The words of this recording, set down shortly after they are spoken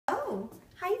Oh,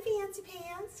 hi, Fancy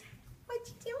Pants. What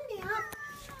you doing, Ab?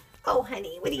 Oh,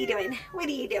 honey, what are you doing? What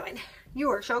are you doing? You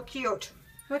are so cute.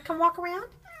 You want to come walk around?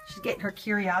 She's getting her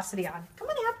curiosity on. Come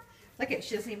on, Ab. Look at,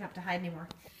 she doesn't even have to hide anymore.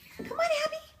 Come on,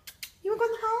 Abby. You want to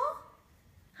go in the hall?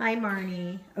 Hi,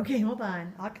 Marnie. Okay, hold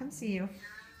on. I'll come see you.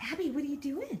 Abby, what are you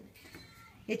doing?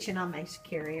 Itching on my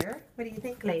carrier. What do you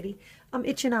think, lady? I'm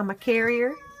itching on my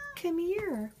carrier. Come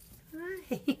here.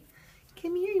 Hi.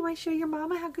 Come here. You want to show your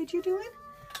mama how good you're doing?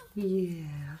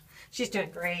 Yeah. She's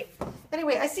doing great.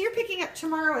 Anyway, I see her picking up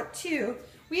tomorrow at 2.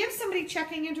 We have somebody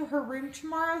checking into her room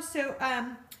tomorrow, so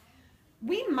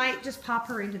we might just pop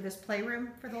her into this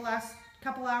playroom for the last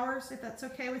couple hours, if that's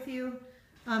okay with you,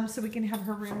 so we can have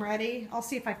her room ready. I'll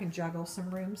see if I can juggle some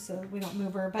rooms so we don't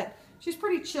move her, but she's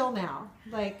pretty chill now.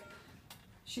 Like,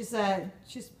 she's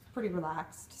pretty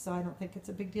relaxed, so I don't think it's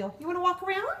a big deal. You want to walk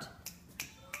around?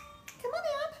 Come on,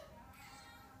 Ab.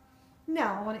 No,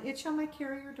 I want to itch on my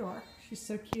carrier door. She's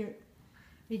so cute.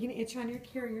 Are you going to itch on your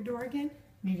carrier door again?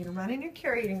 You're going to run in your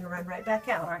carrier and you're going to run right back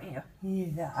out, aren't you?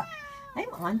 Yeah.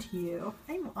 I'm onto you.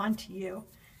 I'm onto you.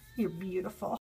 You're beautiful.